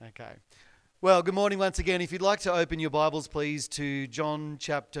Okay. Well, good morning once again. If you'd like to open your Bibles, please, to John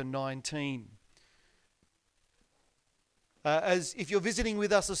chapter 19. If you're visiting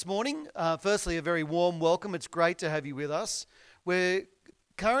with us this morning, firstly, a very warm welcome. It's great to have you with us. We're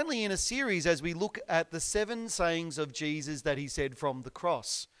currently in a series as we look at the 7 sayings of Jesus that he said from the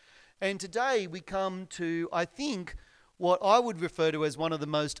cross. And today we come to, I think, what I would refer to as one of the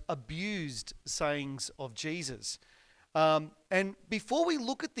most abused sayings of Jesus. And before we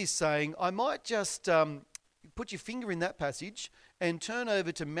look at this saying, I might just put your finger in that passage and turn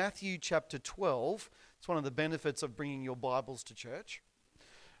over to Matthew chapter 12. It's one of the benefits of bringing your Bibles to church.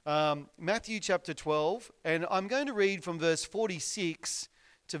 Matthew chapter 12, and I'm going to read from verse 46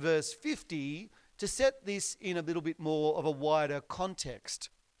 to verse 50 to set this in a little bit more of a wider context.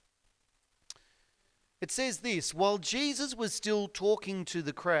 It says this: while Jesus was still talking to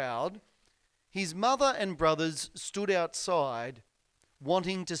the crowd, his mother and brothers stood outside,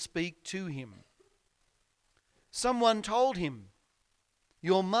 wanting to speak to him. Someone told him,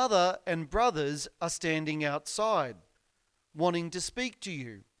 "Your mother and brothers are standing outside, wanting to speak to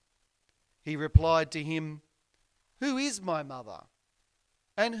you." He replied to him, "Who is my mother?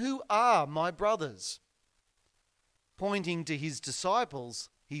 And who are my brothers?" Pointing to his disciples,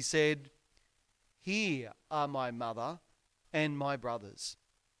 he said, "Here are my mother and my brothers.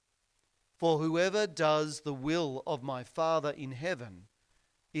 For whoever does the will of my Father in heaven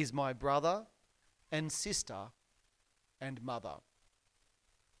is my brother and sister and mother."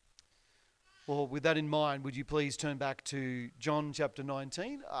 Well, with that in mind, would you please turn back to John chapter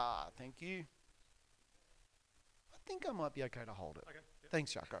 19? Thank you. I think I might be okay to hold it. Okay. Yep.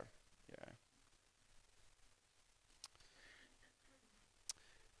 Thanks, Jaco. Yeah.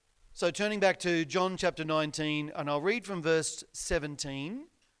 So turning back to John chapter 19, and I'll read from verse 17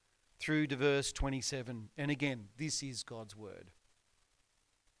 through to verse 27. And again, this is God's word.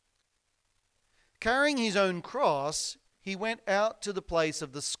 Carrying his own cross, he went out to the place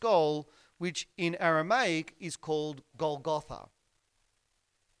of the skull, which in Aramaic is called Golgotha.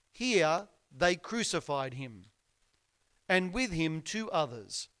 Here they crucified him, and with him 2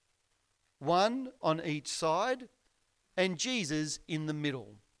 others, one on each side, and Jesus in the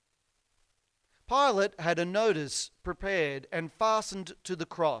middle. Pilate had a notice prepared and fastened to the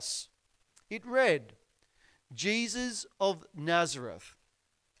cross. It read, "Jesus of Nazareth,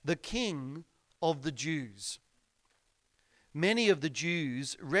 the King of the Jews." Many of the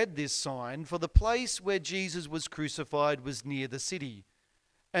Jews read this sign, for the place where Jesus was crucified was near the city,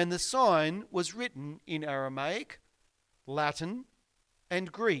 and the sign was written in Aramaic, Latin,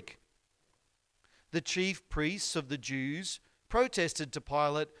 and Greek. The chief priests of the Jews protested to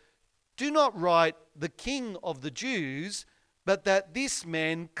Pilate, "Do not write the King of the Jews, but that this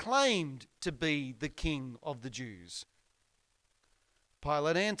man claimed to be the King of the Jews."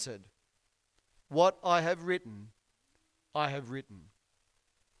 Pilate answered, "What I have written, I have written."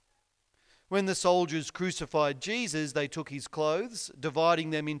 When the soldiers crucified Jesus, they took his clothes, dividing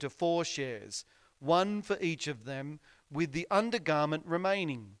them into 4 shares, one for each of them, with the undergarment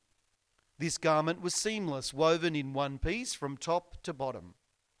remaining. This garment was seamless, woven in one piece from top to bottom.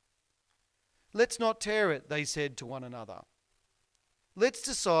 "Let's not tear it," they said to one another. "Let's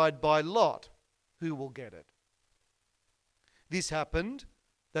decide by lot who will get it." This happened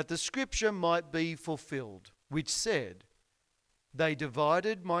that the scripture might be fulfilled, which said, "They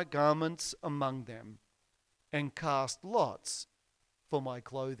divided my garments among them and cast lots for my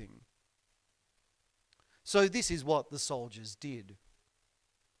clothing." So this is what the soldiers did.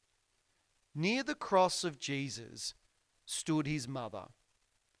 Near the cross of Jesus stood his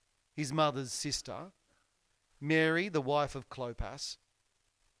mother's sister, Mary, the wife of Clopas,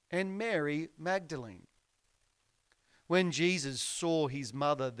 and Mary Magdalene. When Jesus saw his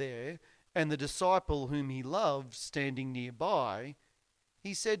mother there and the disciple whom he loved standing nearby,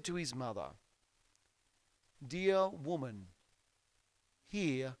 he said to his mother, "Dear woman,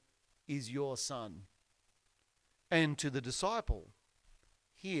 here is your son." And to the disciple,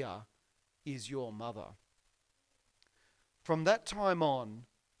 "Here is your mother." From that time on,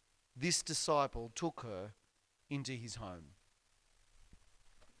 this disciple took her into his home.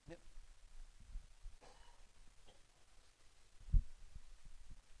 Yep.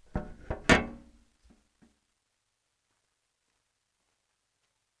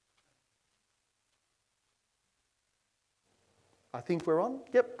 I think we're on?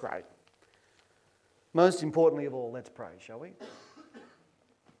 Yep, great. Most importantly of all, let's pray, shall we?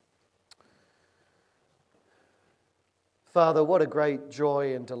 Father, what a great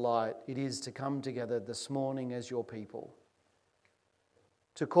joy and delight it is to come together this morning as your people,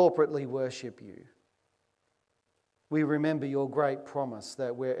 to corporately worship you. we remember your great promise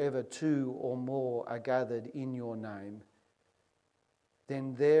that wherever two or more are gathered in your name,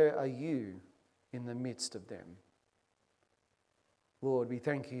 then there are you in the midst of them. Lord, we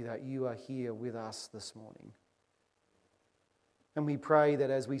thank you that you are here with us this morning. And we pray that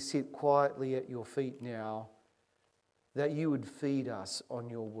as we sit quietly at your feet now, that you would feed us on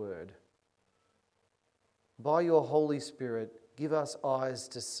your word. By your Holy Spirit, give us eyes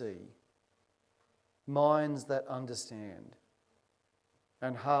to see, minds that understand,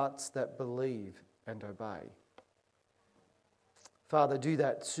 and hearts that believe and obey. Father, do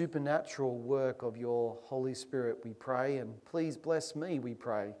that supernatural work of your Holy Spirit, we pray, and please bless me, we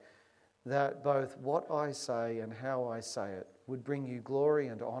pray, that both what I say and how I say it would bring you glory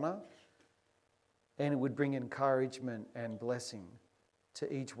and honour, and it would bring encouragement and blessing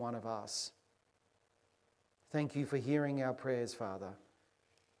to each one of us. Thank you for hearing our prayers, Father,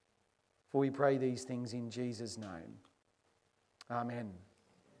 for we pray these things in Jesus' name. Amen.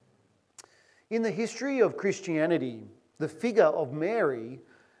 In the history of Christianity, the figure of Mary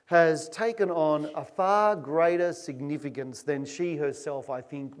has taken on a far greater significance than she herself, I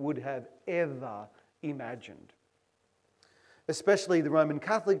think, would have ever imagined. Especially the Roman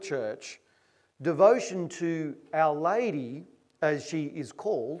Catholic Church, devotion to Our Lady, as she is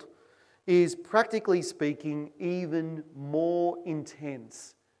called, is practically speaking even more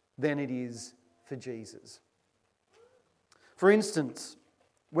intense than it is for Jesus. For instance,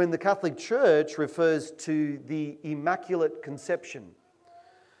 when the Catholic Church refers to the Immaculate Conception,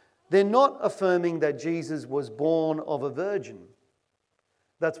 they're not affirming that Jesus was born of a virgin.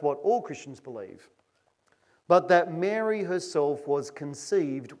 That's what all Christians believe. But that Mary herself was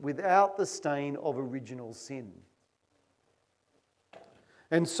conceived without the stain of original sin.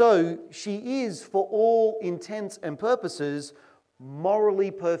 And so she is, for all intents and purposes,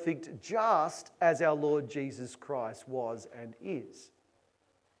 morally perfect, just as our Lord Jesus Christ was and is.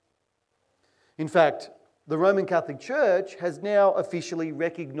 In fact, the Roman Catholic Church has now officially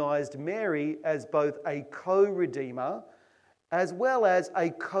recognised Mary as both a co-redeemer as well as a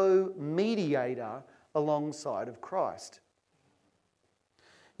co-mediator alongside of Christ.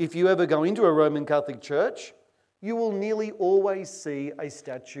 If you ever go into a Roman Catholic church, you will nearly always see a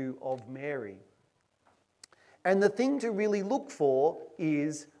statue of Mary. And the thing to really look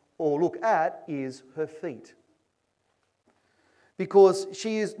at is her feet. Because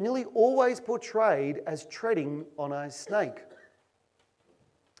she is nearly always portrayed as treading on a snake.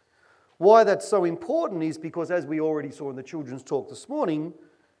 Why that's so important is because, as we already saw in the children's talk this morning,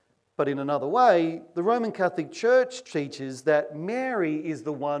 but in another way, the Roman Catholic Church teaches that Mary is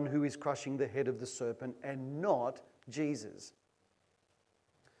the one who is crushing the head of the serpent and not Jesus.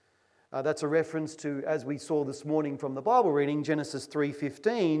 That's a reference to, as we saw this morning from the Bible reading, Genesis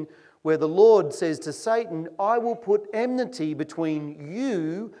 3:15, where the Lord says to Satan, I will put enmity between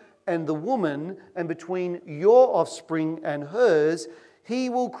you and the woman, and between your offspring and hers. He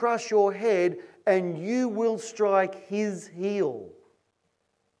will crush your head, and you will strike his heel.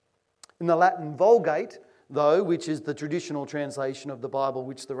 In the Latin Vulgate, though, which is the traditional translation of the Bible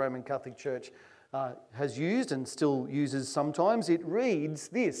which the Roman Catholic Church has used and still uses sometimes, it reads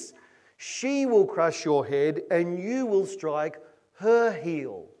this: she will crush your head, and you will strike her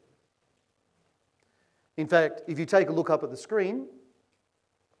heel. In fact, if you take a look up at the screen,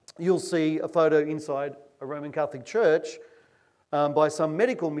 you'll see a photo inside a Roman Catholic church by some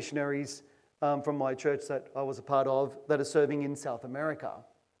medical missionaries from my church that I was a part of that are serving in South America.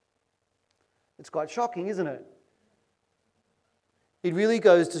 It's quite shocking, isn't it? It really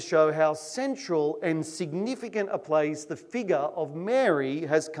goes to show how central and significant a place the figure of Mary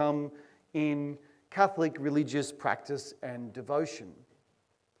has come in Catholic religious practice and devotion.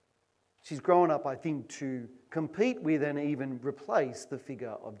 She's grown up, I think, to compete with and even replace the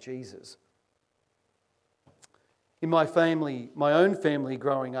figure of Jesus. In my family, my own family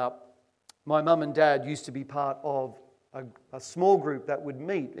growing up, my mum and dad used to be part of a small group that would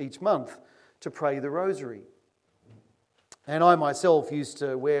meet each month to pray the rosary. And I myself used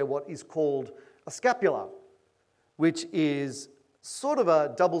to wear what is called a scapular, which is sort of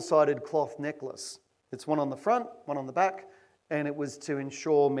a double-sided cloth necklace. It's one on the front, one on the back, and it was to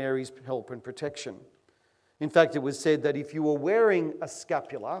ensure Mary's help and protection. In fact, it was said that if you were wearing a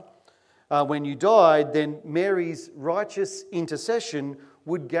scapular when you died, then Mary's righteous intercession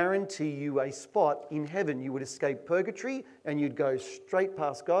would guarantee you a spot in heaven. You would escape purgatory and you'd go straight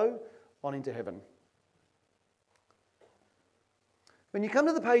past go on into heaven. When you come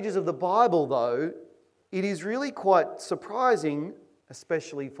to the pages of the Bible, though, it is really quite surprising,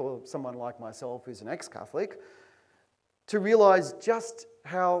 especially for someone like myself who's an ex-Catholic, to realise just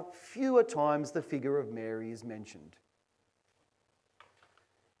how fewer times the figure of Mary is mentioned.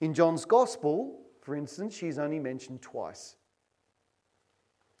 In John's Gospel, for instance, she's only mentioned twice.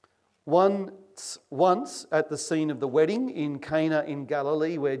 Once at the scene of the wedding in Cana in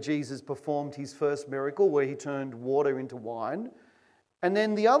Galilee, where Jesus performed his first miracle, where he turned water into wine. And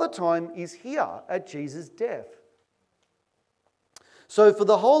then the other time is here at Jesus' death. So for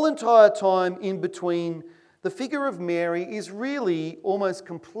the whole entire time in between, the figure of Mary is really almost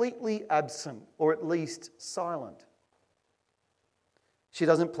completely absent, or at least silent. She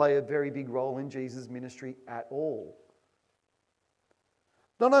doesn't play a very big role in Jesus' ministry at all.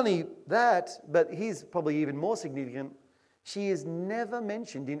 Not only that, but here's probably even more significant, she is never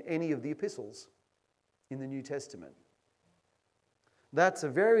mentioned in any of the epistles in the New Testament. That's a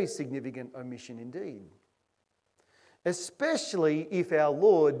very significant omission indeed. Especially if our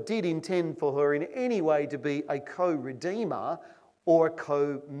Lord did intend for her in any way to be a co-redeemer or a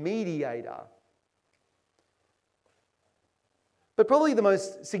co-mediator. But probably the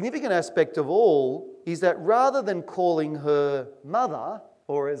most significant aspect of all is that rather than calling her mother,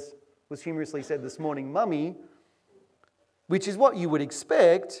 or as was humorously said this morning, mummy, which is what you would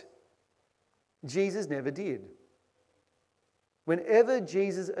expect, Jesus never did. Whenever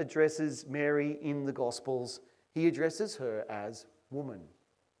Jesus addresses Mary in the Gospels, he addresses her as woman.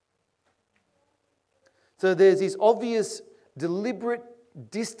 So there's this obvious, deliberate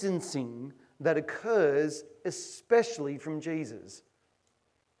distancing that occurs especially from Jesus.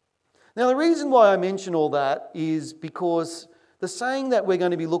 Now, the reason why I mention all that is because the saying that we're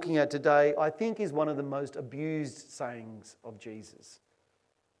going to be looking at today, I think, is one of the most abused sayings of Jesus.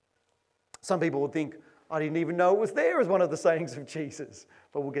 Some people would think, I didn't even know it was there as one of the sayings of Jesus.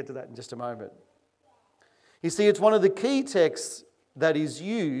 But we'll get to that in just a moment. You see, it's one of the key texts that is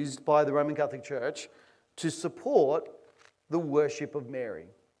used by the Roman Catholic Church to support the worship of Mary.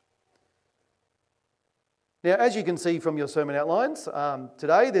 Now, as you can see from your sermon outlines,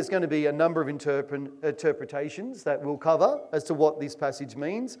 today there's going to be a number of interpretations that we'll cover as to what this passage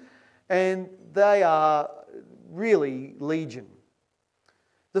means, and they are really legion.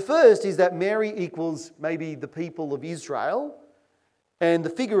 The first is that Mary equals maybe the people of Israel, and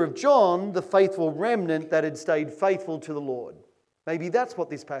the figure of John, the faithful remnant that had stayed faithful to the Lord. Maybe that's what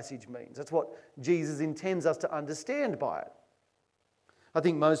this passage means. That's what Jesus intends us to understand by it. I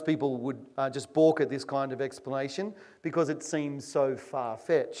think most people would just balk at this kind of explanation because it seems so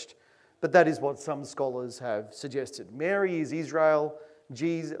far-fetched. But that is what some scholars have suggested. Mary is Israel,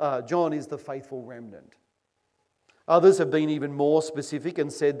 John is the faithful remnant. Others have been even more specific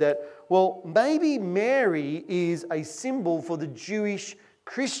and said that, well, maybe Mary is a symbol for the Jewish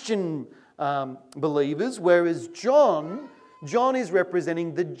Christian believers, whereas John is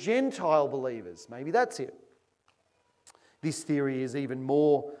representing the Gentile believers. Maybe that's it. This theory is even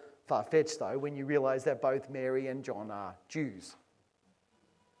more far-fetched, though, when you realise that both Mary and John are Jews.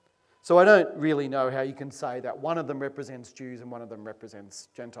 So I don't really know how you can say that one of them represents Jews and one of them represents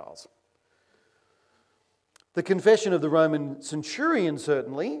Gentiles. The confession of the Roman centurion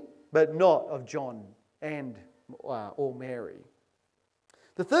certainly, but not of John or Mary.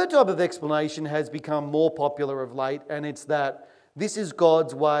 The third type of explanation has become more popular of late, and it's that this is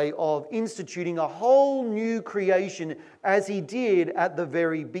God's way of instituting a whole new creation as he did at the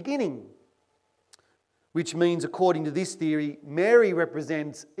very beginning. Which means, according to this theory, Mary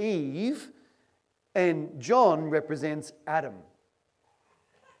represents Eve and John represents Adam.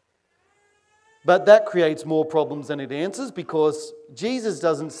 But that creates more problems than it answers, because Jesus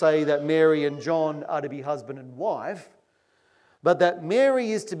doesn't say that Mary and John are to be husband and wife, but that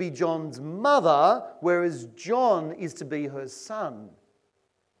Mary is to be John's mother, whereas John is to be her son.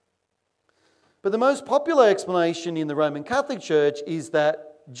 But the most popular explanation in the Roman Catholic Church is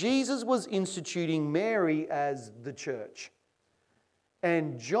that Jesus was instituting Mary as the church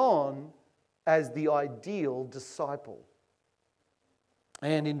and John as the ideal disciple.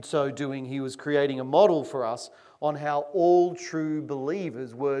 And in so doing, he was creating a model for us on how all true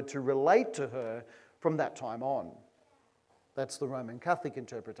believers were to relate to her from that time on. That's the Roman Catholic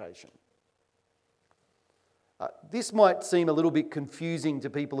interpretation. This might seem a little bit confusing to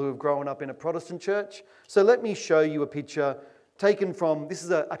people who have grown up in a Protestant church. So let me show you a picture taken from, this is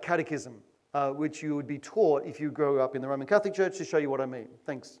a catechism, which you would be taught if you grew up in the Roman Catholic Church, to show you what I mean.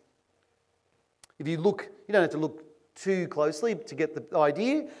 Thanks. If you look, you don't have to look too closely to get the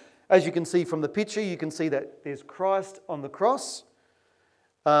idea. As you can see from the picture, you can see that there's Christ on the cross.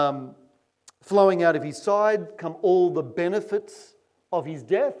 Flowing out of his side come all the benefits of his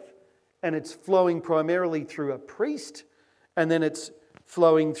death, and it's flowing primarily through a priest, and then it's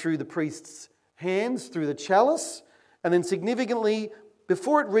flowing through the priest's hands, through the chalice, And then significantly,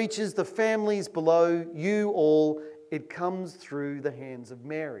 before it reaches the families below you all, it comes through the hands of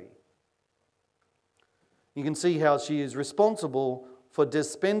Mary. You can see how she is responsible for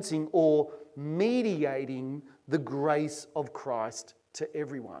dispensing or mediating the grace of Christ to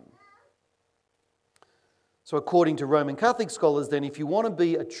everyone. So according to Roman Catholic scholars, then, if you want to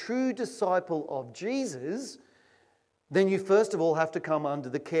be a true disciple of Jesus, then you first of all have to come under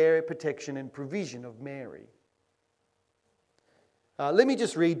the care, protection and provision of Mary. Let me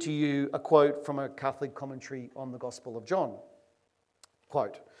just read to you a quote from a Catholic commentary on the Gospel of John.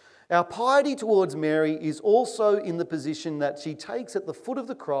 Quote, "Our piety towards Mary is also in the position that she takes at the foot of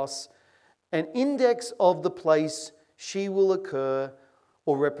the cross an index of the place she will occur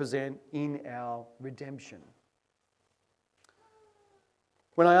or represent in our redemption."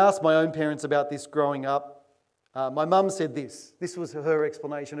 When I asked my own parents about this growing up, my mum said this. This was her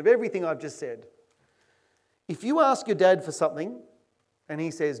explanation of everything I've just said. If you ask your dad for something and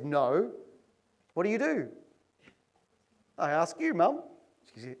he says no, what do? I ask you, Mum.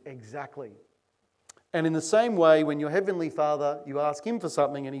 She said, exactly. And in the same way, when your Heavenly Father, you ask him for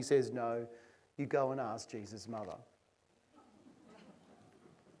something and he says no, you go and ask Jesus' mother.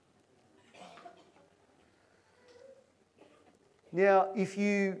 Now, if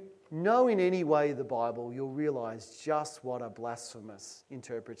you know in any way the Bible, you'll realise just what a blasphemous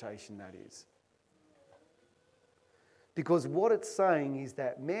interpretation that is. Because what it's saying is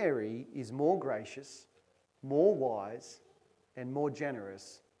that Mary is more gracious, more wise, and more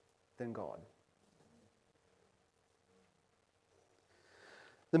generous than God.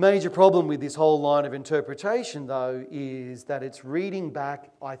 The major problem with this whole line of interpretation, though, is that it's reading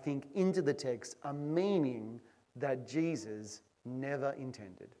back, I think, into the text a meaning that Jesus never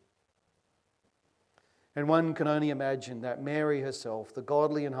intended. And one can only imagine that Mary herself, the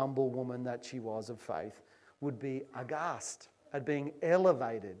godly and humble woman that she was of faith, would be aghast at being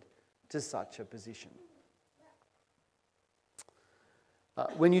elevated to such a position.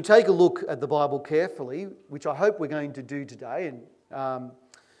 When you take a look at the Bible carefully, which I hope we're going to do today, and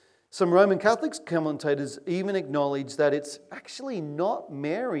some Roman Catholic commentators even acknowledge that it's actually not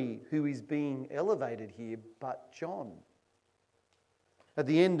Mary who is being elevated here, but John. At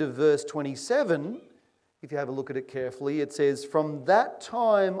the end of verse 27, if you have a look at it carefully, it says, "From that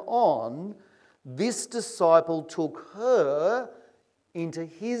time on, this disciple took her into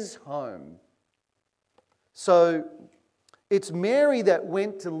his home." So it's Mary that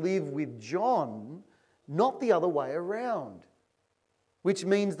went to live with John, not the other way around, which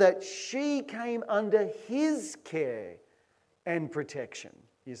means that she came under his care and protection,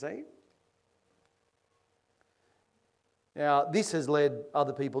 you see? Now, this has led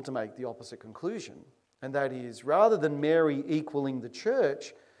other people to make the opposite conclusion, and that is, rather than Mary equaling the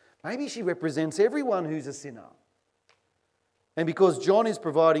church, maybe she represents everyone who's a sinner. And because John is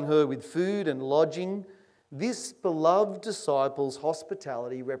providing her with food and lodging, this beloved disciple's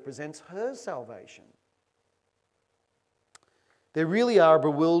hospitality represents her salvation. There really are a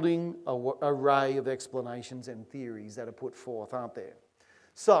bewildering array of explanations and theories that are put forth, aren't there?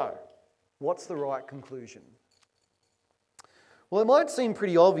 So, what's the right conclusion? Well, it might seem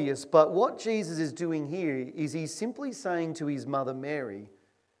pretty obvious, but what Jesus is doing here is he's simply saying to his mother Mary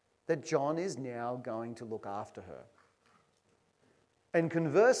that John is now going to look after her. And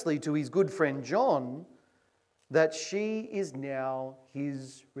conversely to his good friend John, that she is now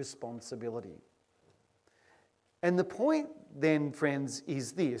his responsibility. And the point then, friends,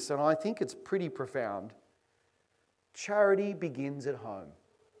 is this, and I think it's pretty profound. Charity begins at home.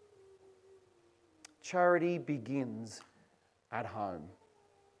 Charity begins at home.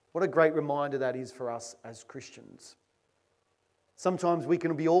 What a great reminder that is for us as Christians. Sometimes we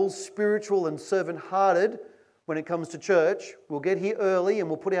can be all spiritual and servant-hearted when it comes to church. We'll get here early and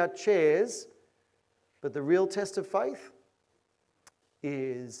we'll put out chairs. But the real test of faith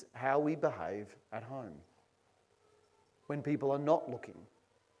is how we behave at home when people are not looking.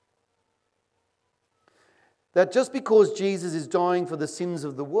 That just because Jesus is dying for the sins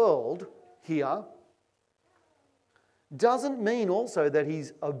of the world here doesn't mean also that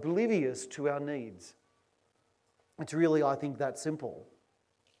he's oblivious to our needs. It's really, I think, that simple.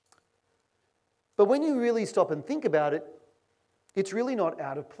 But when you really stop and think about it, it's really not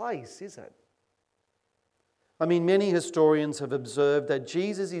out of place, is it? I mean, many historians have observed that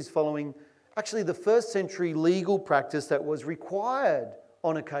Jesus is following actually the first century legal practice that was required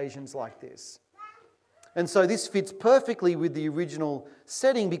on occasions like this. And so this fits perfectly with the original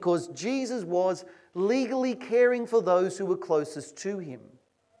setting because Jesus was legally caring for those who were closest to him.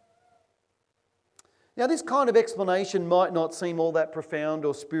 Now, this kind of explanation might not seem all that profound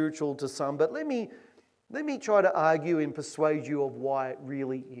or spiritual to some, but let me Let me try to argue and persuade you of why it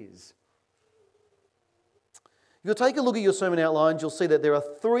really is. If you'll take a look at your sermon outlines, you'll see that there are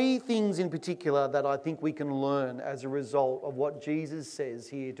three things in particular that I think we can learn as a result of what Jesus says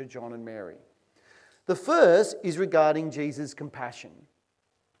here to John and Mary. The first is regarding Jesus' compassion.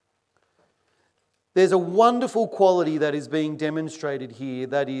 There's a wonderful quality that is being demonstrated here,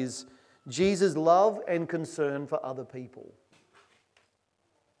 that is Jesus' love and concern for other people,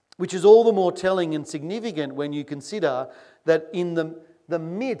 which is all the more telling and significant when you consider that in the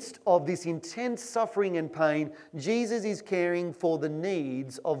midst of this intense suffering and pain, Jesus is caring for the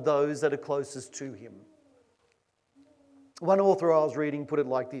needs of those that are closest to him. One author I was reading put it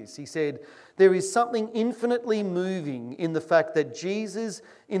like this. He said, "There is something infinitely moving in the fact that Jesus,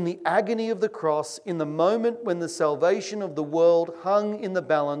 in the agony of the cross, in the moment when the salvation of the world hung in the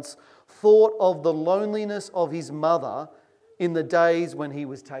balance, thought of the loneliness of his mother in the days when he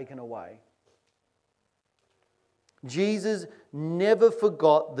was taken away." Jesus never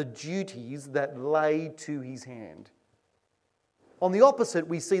forgot the duties that lay to his hand. On the opposite,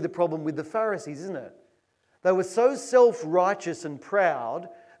 we see the problem with the Pharisees, isn't it? They were so self-righteous and proud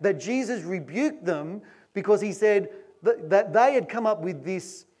that Jesus rebuked them because he said that they had come up with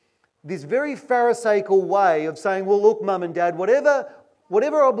this very pharisaical way of saying, well, look, mum and dad,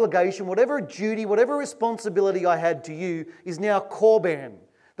 whatever obligation, whatever duty, whatever responsibility I had to you is now korban.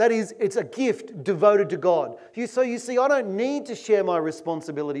 That is, it's a gift devoted to God. So you see, I don't need to share my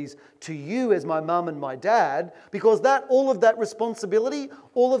responsibilities to you as my mum and my dad, because all of that responsibility,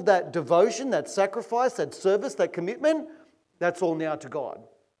 all of that devotion, that sacrifice, that service, that commitment, that's all now to God.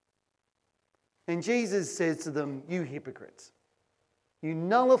 And Jesus says to them, you hypocrites, you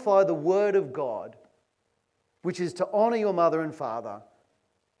nullify the word of God, which is to honour your mother and father,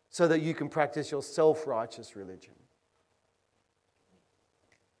 so that you can practice your self-righteous religion.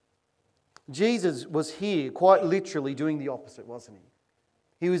 Jesus was here quite literally doing the opposite, wasn't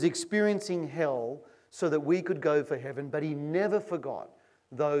he? He was experiencing hell so that we could go for heaven, but he never forgot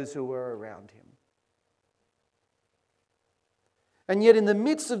those who were around him. And yet in the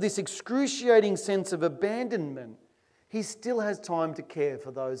midst of this excruciating sense of abandonment, he still has time to care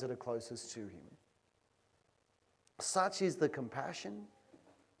for those that are closest to him. Such is the compassion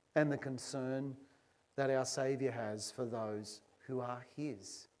and the concern that our Saviour has for those who are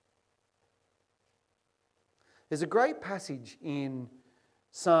his. There's a great passage in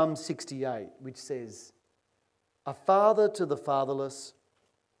Psalm 68 which says, "A father to the fatherless,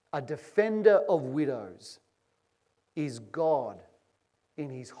 a defender of widows, is God in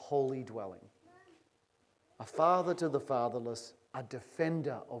his holy dwelling." A father to the fatherless, a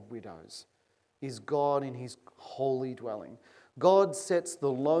defender of widows, is God in his holy dwelling. God sets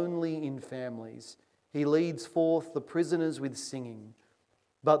the lonely in families. He leads forth the prisoners with singing.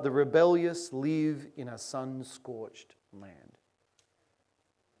 But the rebellious live in a sun-scorched land.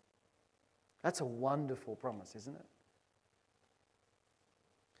 That's a wonderful promise, isn't it?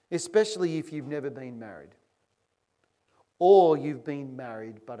 Especially if you've never been married, or you've been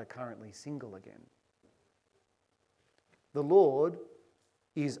married but are currently single again. The Lord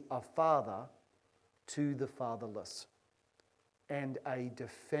is a father to the fatherless and a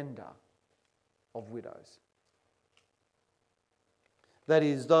defender of widows. That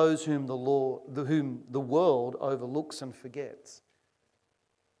is, those whom the world overlooks and forgets,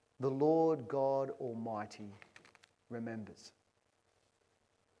 the Lord God Almighty remembers.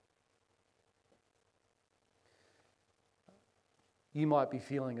 You might be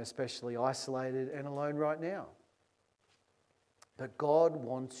feeling especially isolated and alone right now. But God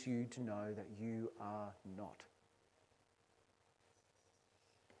wants you to know that you are not.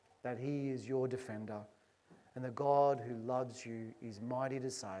 That he is your defender. And the God who loves you is mighty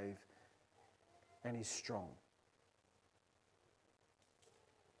to save and is strong.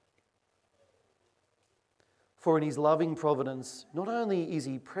 For in his loving providence, not only is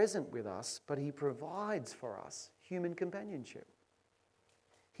he present with us, but he provides for us human companionship.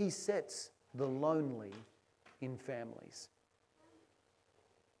 He sets the lonely in families.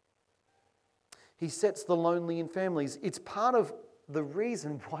 He sets the lonely in families. It's part of the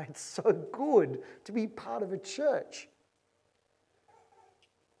reason why it's so good to be part of a church.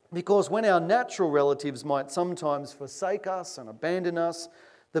 Because when our natural relatives might sometimes forsake us and abandon us,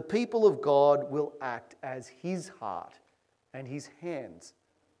 the people of God will act as his heart and his hands.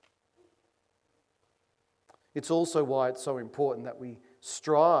 It's also why it's so important that we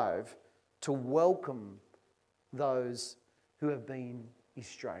strive to welcome those who have been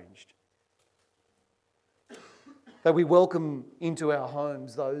estranged. That we welcome into our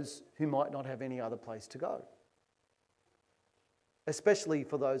homes those who might not have any other place to go. Especially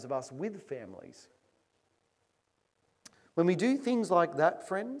for those of us with families When we do things like that,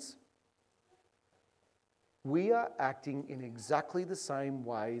 friends, we are acting in exactly the same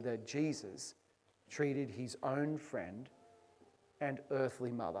way that Jesus treated his own friend and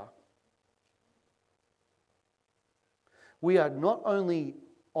earthly mother. We are not only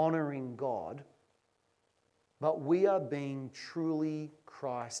honouring God, but we are being truly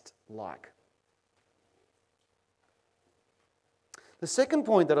Christ-like. The second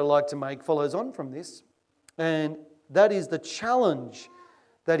point that I'd like to make follows on from this, and that is the challenge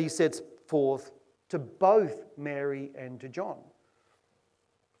that he sets forth to both Mary and to John.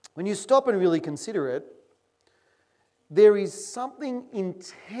 When you stop and really consider it, there is something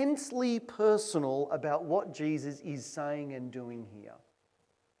intensely personal about what Jesus is saying and doing here.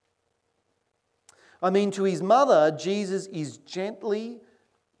 I mean, to his mother, Jesus is gently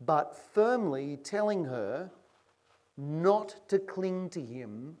but firmly telling her not to cling to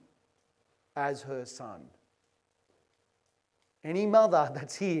him as her son. Any mother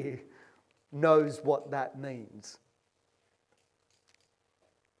that's here knows what that means.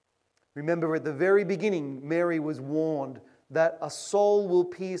 Remember, at the very beginning, Mary was warned that a soul will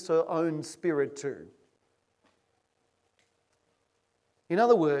pierce her own spirit too. In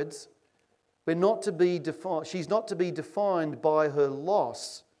other words, she's not to be defined by her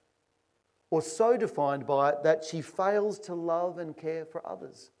loss, or so defined by it that she fails to love and care for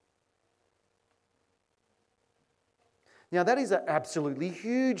others. Now, that is an absolutely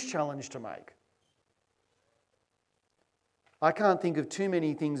huge challenge to make. I can't think of too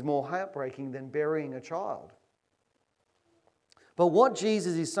many things more heartbreaking than burying a child. But what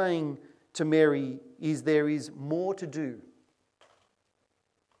Jesus is saying to Mary is there is more to do.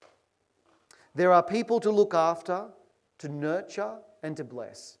 There are people to look after, to nurture, and to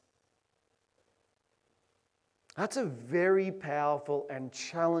bless. That's a very powerful and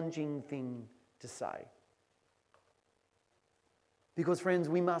challenging thing to say. Because, friends,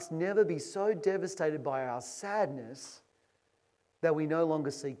 we must never be so devastated by our sadness that we no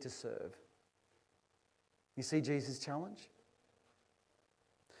longer seek to serve. You see Jesus' challenge?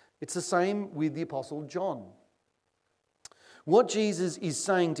 It's the same with the Apostle John. What Jesus is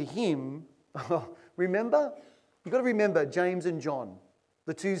saying to him, remember? You've got to remember James and John,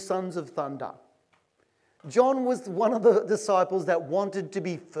 the two sons of thunder. John was one of the disciples that wanted to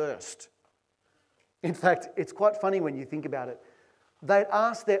be first. In fact, it's quite funny when you think about it. They'd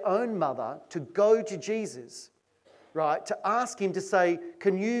asked their own mother to go to Jesus, right, to ask him to say,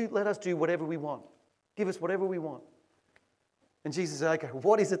 can you let us do whatever we want? Give us whatever we want. And Jesus said, okay,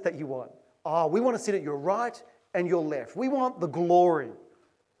 what is it that you want? Oh, we want to sit at your right and your left. We want the glory.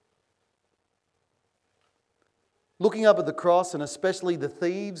 Looking up at the cross, and especially the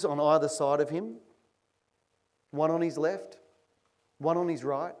thieves on either side of him, one on his left, one on his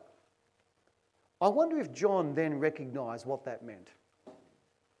right. I wonder if John then recognised what that meant.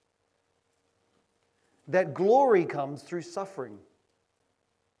 That glory comes through suffering,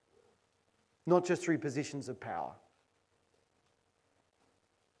 not just through positions of power.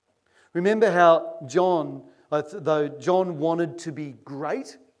 Remember how though John wanted to be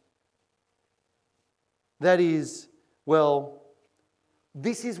great, that is, well,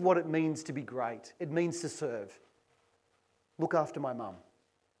 this is what it means to be great. It means to serve. Look after my mum.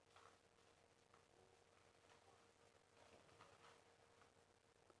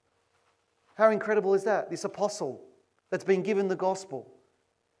 How incredible is that? This apostle that's been given the gospel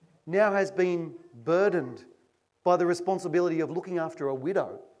now has been burdened by the responsibility of looking after a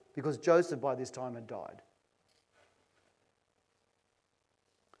widow because Joseph by this time had died.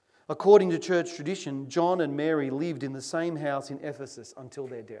 According to church tradition, John and Mary lived in the same house in Ephesus until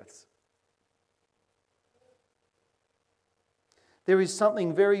their deaths. There is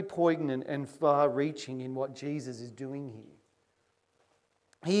something very poignant and far-reaching in what Jesus is doing here.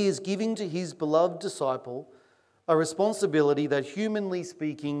 He is giving to his beloved disciple a responsibility that, humanly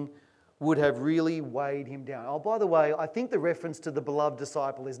speaking, would have really weighed him down. Oh, by the way, I think the reference to the beloved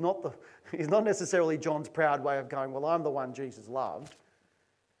disciple is not necessarily John's proud way of going, well, I'm the one Jesus loved.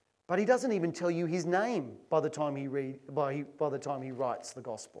 But he doesn't even tell you his name by the time he writes the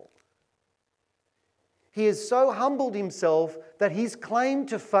gospel. He has so humbled himself that his claim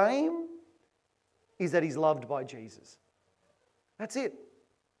to fame is that he's loved by Jesus. That's it.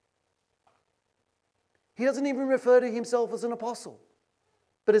 He doesn't even refer to himself as an apostle,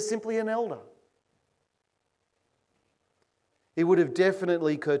 but as simply an elder. It would have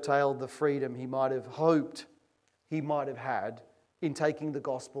definitely curtailed the freedom he might have hoped he might have had in taking the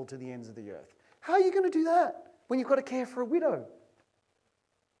gospel to the ends of the earth. How are you going to do that when you've got to care for a widow?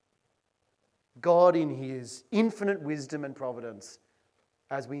 God, in his infinite wisdom and providence,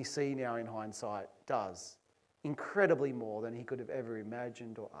 as we see now in hindsight, does incredibly more than he could have ever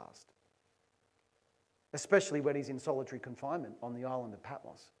imagined or asked. Especially when he's in solitary confinement on the island of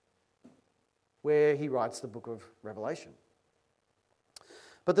Patmos, where he writes the book of Revelation.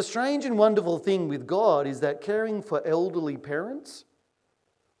 But the strange and wonderful thing with God is that caring for elderly parents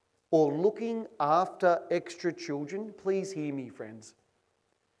or looking after extra children, please hear me, friends,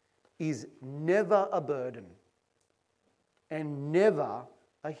 is never a burden and never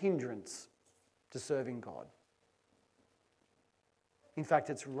a hindrance to serving God. In fact,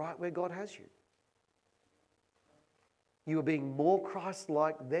 it's right where God has you. You are being more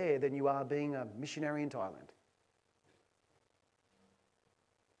Christ-like there than you are being a missionary in Thailand.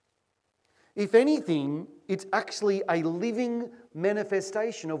 If anything, it's actually a living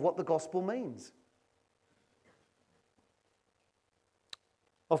manifestation of what the gospel means.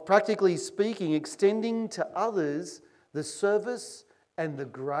 Of practically speaking, extending to others the service and the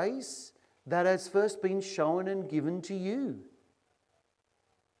grace that has first been shown and given to you.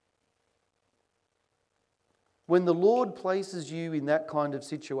 When the Lord places you in that kind of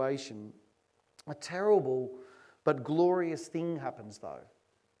situation, a terrible but glorious thing happens though.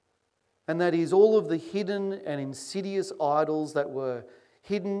 And that is all of the hidden and insidious idols that were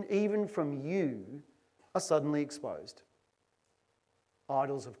hidden even from you are suddenly exposed.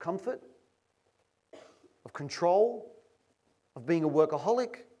 Idols of comfort, of control, of being a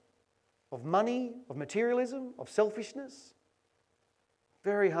workaholic, of money, of materialism, of selfishness.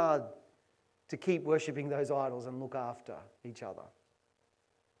 Very hard to keep worshipping those idols and look after each other.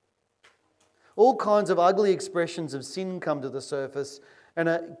 All kinds of ugly expressions of sin come to the surface and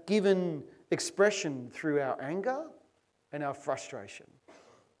are given expression through our anger and our frustration.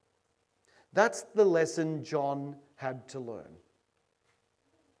 That's the lesson John had to learn.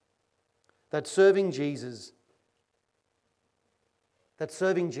 That serving Jesus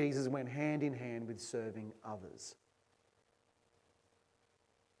went hand in hand with serving others.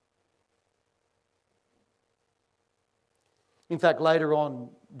 In fact, later on,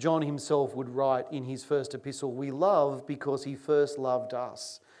 John himself would write in his first epistle, "We love because he first loved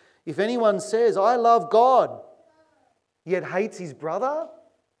us. If anyone says, 'I love God,' yet hates his brother,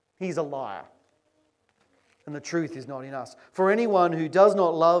 he's a liar. And the truth is not in us. For anyone who does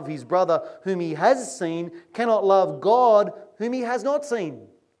not love his brother whom he has seen cannot love God whom he has not seen.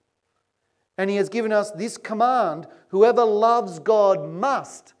 And he has given us this command: whoever loves God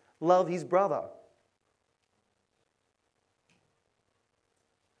must love his brother."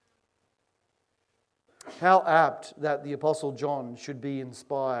 How apt that the Apostle John should be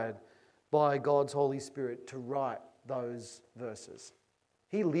inspired by God's Holy Spirit to write those verses.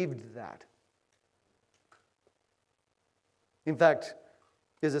 He lived that. In fact,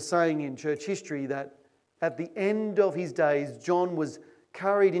 there's a saying in church history that at the end of his days, John was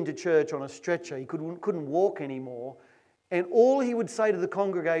carried into church on a stretcher. He couldn't walk anymore. And all he would say to the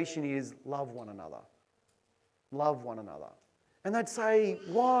congregation is, "Love one another. Love one another." And they'd say,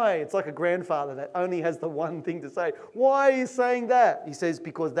 "Why?" It's like a grandfather that only has the one thing to say. "Why are you saying that?" He says,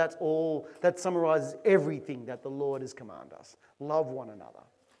 "Because that summarizes everything that the Lord has commanded us. Love one another."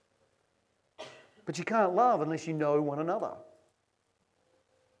 But you can't love unless you know one another.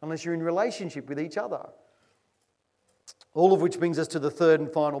 Unless you're in relationship with each other. All of which brings us to the third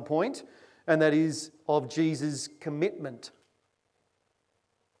and final point, and that is of Jesus' commitment.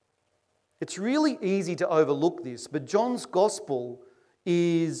 It's really easy to overlook this, but John's Gospel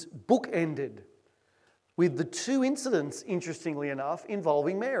is bookended with the two incidents, interestingly enough,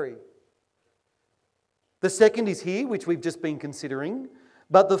 involving Mary. The second is here, which we've just been considering,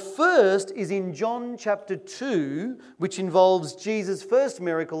 but the first is in John chapter 2, which involves Jesus' first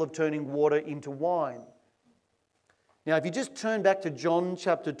miracle of turning water into wine. Now, if you just turn back to John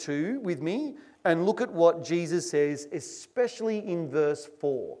chapter 2 with me and look at what Jesus says, especially in verse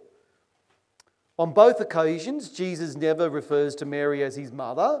 4. On both occasions, Jesus never refers to Mary as his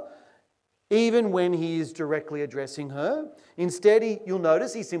mother, even when he is directly addressing her. Instead, you'll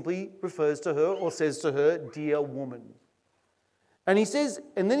notice he simply refers to her or says to her, "Dear woman." And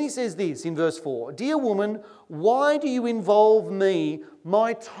then he says this in verse 4, "Dear woman, why do you involve me?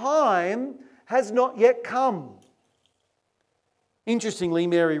 My time has not yet come." Interestingly,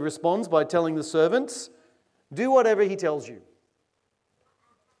 Mary responds by telling the servants, "Do whatever he tells you."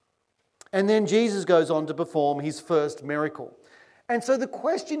 And then Jesus goes on to perform his first miracle. And so the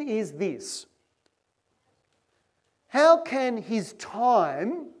question is this: how can his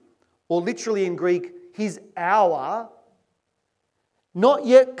time, or literally in Greek, his hour, not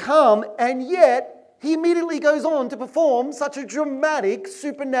yet come, and yet he immediately goes on to perform such a dramatic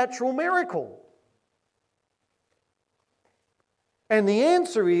supernatural miracle? And the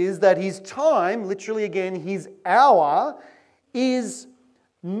answer is that his time, literally again, his hour, is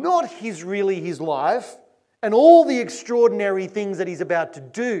not really his life and all the extraordinary things that he's about to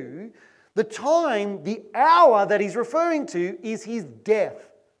do. The time, the hour that he's referring to is his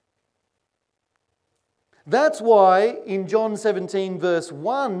death. That's why in John 17 verse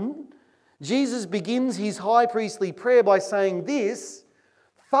 1, Jesus begins his high priestly prayer by saying this,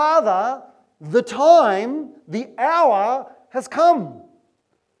 Father, the time, the hour has come.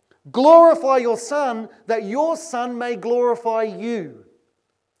 Glorify your Son, that your Son may glorify you.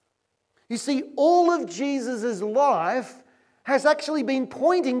 You see, all of Jesus' life has actually been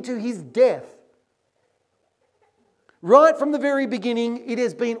pointing to his death. Right from the very beginning, it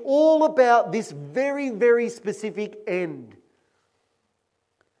has been all about this very, very specific end.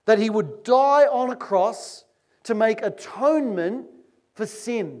 That he would die on a cross to make atonement for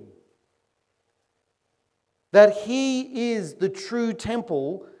sin. That he is the true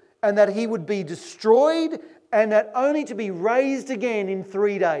temple and that he would be destroyed and that only to be raised again in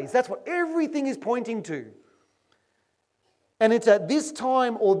 3 days. That's what everything is pointing to. And it's at this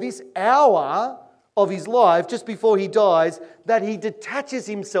time or this hour of his life, just before he dies, that he detaches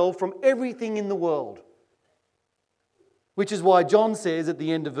himself from everything in the world. Which is why John says at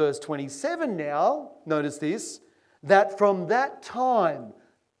the end of verse 27 now, notice this, that from that time,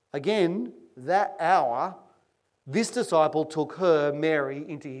 again, that hour, this disciple took her, Mary,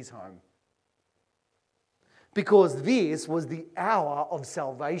 into his home. Because this was the hour of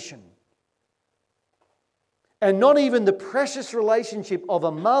salvation. And not even the precious relationship of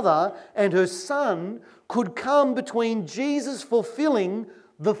a mother and her son could come between Jesus fulfilling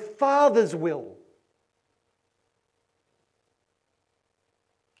the Father's will.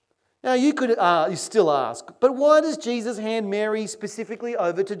 Now you could still ask, but why does Jesus hand Mary specifically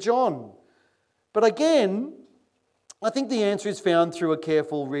over to John? But again, I think the answer is found through a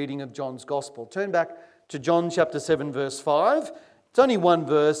careful reading of John's Gospel. Turn back to John chapter 7 verse 5. It's only one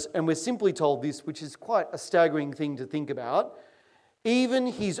verse and we're simply told this, which is quite a staggering thing to think about. Even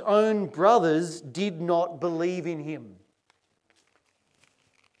his own brothers did not believe in him.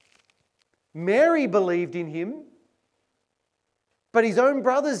 Mary believed in him, but his own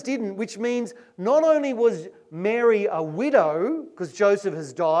brothers didn't, which means not only was Mary a widow, because Joseph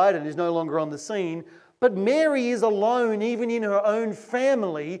has died and is no longer on the scene, but Mary is alone even in her own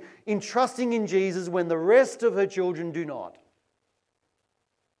family in trusting in Jesus when the rest of her children do not.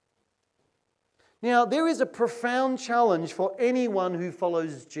 Now, there is a profound challenge for anyone who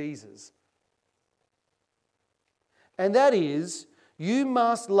follows Jesus. And that is, you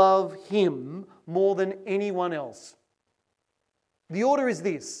must love him more than anyone else. The order is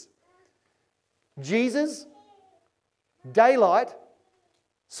this: Jesus, daylight,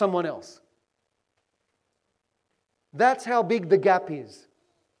 someone else. That's how big the gap is.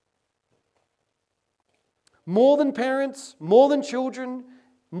 More than parents, more than children,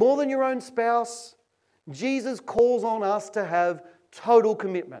 more than your own spouse, Jesus calls on us to have total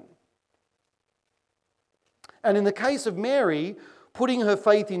commitment. And in the case of Mary, putting her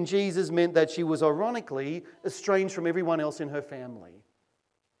faith in Jesus meant that she was ironically estranged from everyone else in her family.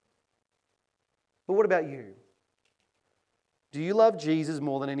 But what about you? Do you love Jesus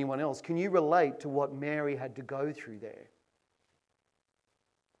more than anyone else? Can you relate to what Mary had to go through there?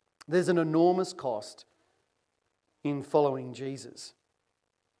 There's an enormous cost in following Jesus.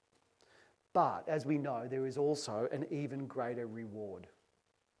 But as we know, there is also an even greater reward.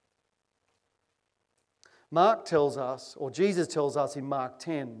 Mark tells us, or Jesus tells us in Mark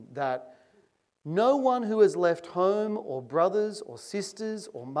 10, that no one who has left home or brothers or sisters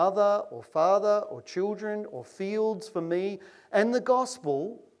or mother or father or children or fields for me and the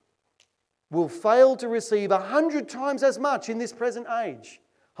gospel will fail to receive 100 times as much in this present age.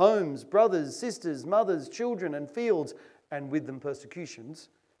 Homes, brothers, sisters, mothers, children and fields, and with them persecutions.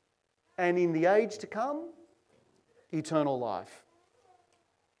 And in the age to come, eternal life.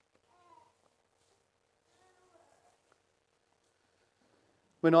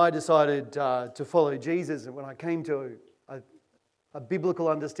 When I decided to follow Jesus and when I came to a biblical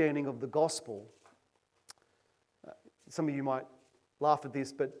understanding of the gospel, some of you might laugh at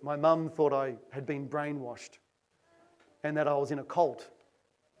this, but my mum thought I had been brainwashed and that I was in a cult.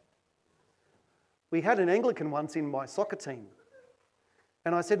 We had an Anglican once in my soccer team.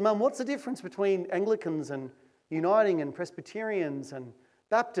 And I said, Mum, what's the difference between Anglicans and Uniting and Presbyterians and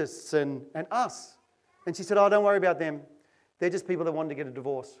Baptists and us? And she said, oh, don't worry about them. They're just people that wanted to get a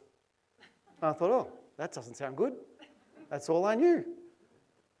divorce. And I thought, oh, that doesn't sound good. That's all I knew.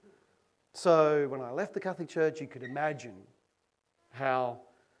 So when I left the Catholic Church, you could imagine how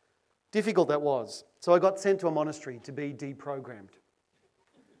difficult that was. So I got sent to a monastery to be deprogrammed.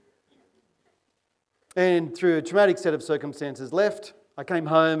 And through a traumatic set of circumstances left, I came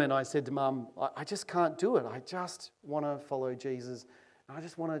home and I said to Mum, I just can't do it. I just want to follow Jesus. And I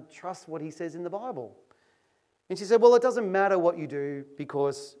just want to trust what he says in the Bible. And she said, well, it doesn't matter what you do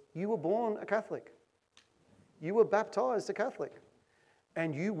because you were born a Catholic. You were baptized a Catholic.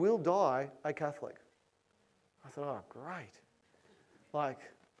 And you will die a Catholic. I thought, oh, great. Like,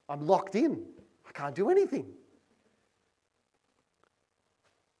 I'm locked in. I can't do anything.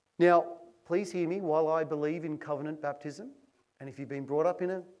 Now, please hear me while I believe in covenant baptism. And if you've been brought up in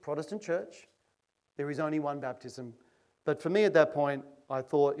a Protestant church, there is only one baptism. But for me at that point, I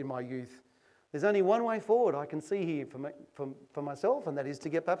thought in my youth, there's only one way forward I can see here for myself, and that is to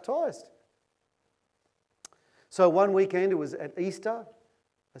get baptized. So one weekend, it was at Easter,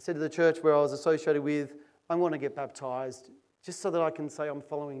 I said to the church where I was associated with, I want to get baptized just so that I can say I'm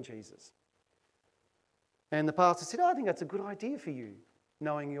following Jesus. And the pastor said, I think that's a good idea for you,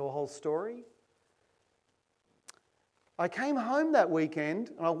 knowing your whole story. I came home that weekend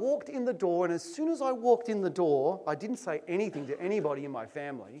and I walked in the door, and as soon as I walked in the door, I didn't say anything to anybody in my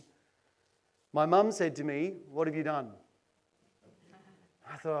family. My mum said to me, what have you done?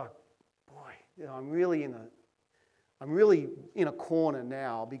 I thought, boy, I'm really in a corner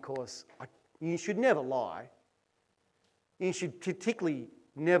now because you should never lie. You should particularly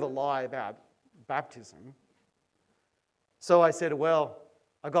never lie about baptism. So I said, well,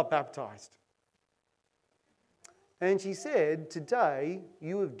 I got baptized. And she said, today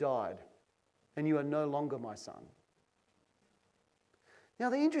you have died and you are no longer my son. Now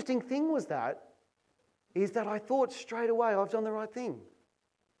the interesting thing is that I thought straight away I've done the right thing.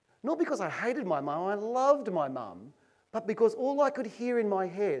 Not because I hated my mum, I loved my mum, but because all I could hear in my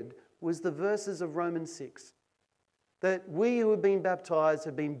head was the verses of Romans 6. That we who have been baptized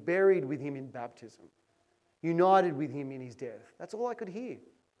have been buried with him in baptism, united with him in his death. That's all I could hear.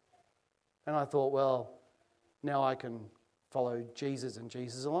 And I thought, well, now I can follow Jesus and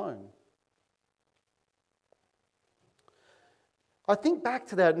Jesus alone. I think back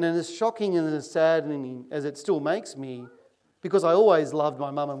to that, and as shocking and as saddening as it still makes me, because I always loved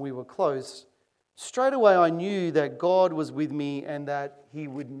my mum and we were close, straight away I knew that God was with me and that he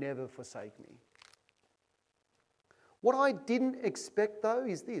would never forsake me. What I didn't expect, though,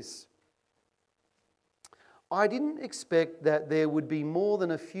 is this. I didn't expect that there would be more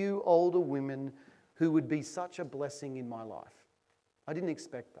than a few older women who would be such a blessing in my life. I didn't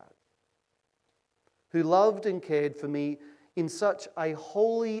expect that. Who loved and cared for me in such a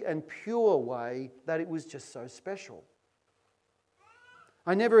holy and pure way that it was just so special.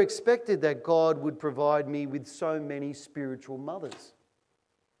 I never expected that God would provide me with so many spiritual mothers.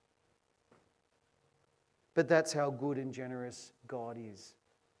 But that's how good and generous God is.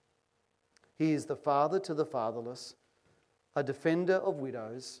 He is the father to the fatherless, a defender of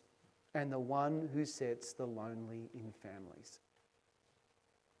widows, and the one who sets the lonely in families.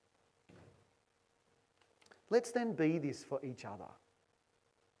 Let's then be this for each other.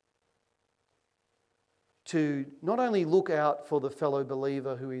 To not only look out for the fellow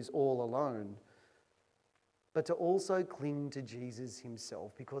believer who is all alone, but to also cling to Jesus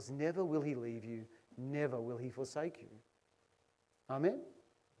himself, because never will he leave you, never will he forsake you. Amen?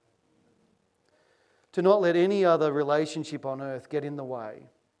 To not let any other relationship on earth get in the way.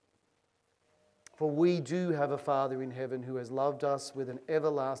 For we do have a Father in heaven who has loved us with an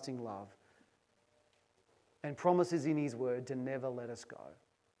everlasting love and promises in his word to never let us go.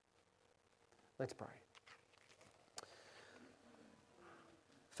 Let's pray.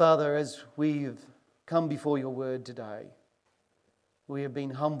 Father, as we've come before your word today, we have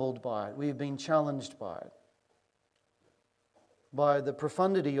been humbled by it. We have been challenged by it. By the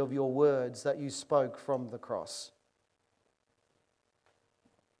profundity of your words that you spoke from the cross.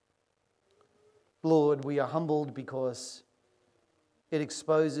 Lord, we are humbled because it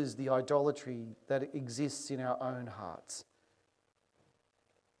exposes the idolatry that exists in our own hearts.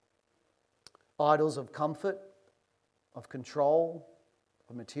 Idols of comfort, of control,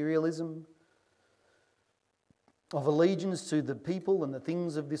 of materialism, of allegiance to the people and the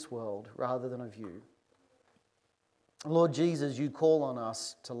things of this world rather than of you. Lord Jesus, you call on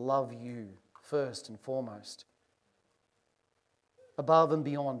us to love you first and foremost, above and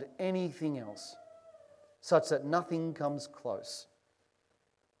beyond anything else, such that nothing comes close.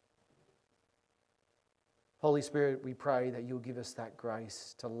 Holy Spirit, we pray that you'll give us that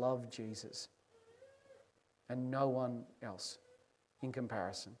grace to love Jesus and no one else in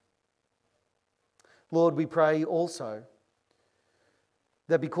comparison. Lord, we pray also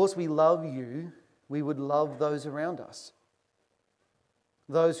that because we love you, we would love those around us.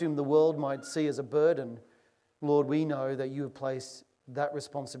 Those whom the world might see as a burden, Lord, we know that you have placed that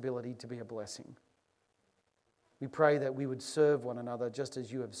responsibility to be a blessing. We pray that we would serve one another just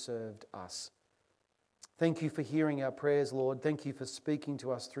as you have served us. Thank you for hearing our prayers, Lord. Thank you for speaking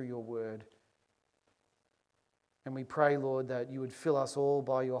to us through your word. And we pray, Lord, that you would fill us all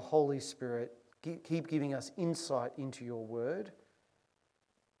by your Holy Spirit. Keep giving us insight into your word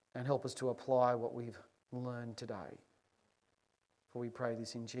and help us to apply what we've learned today. For we pray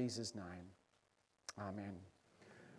this in Jesus' name. Amen.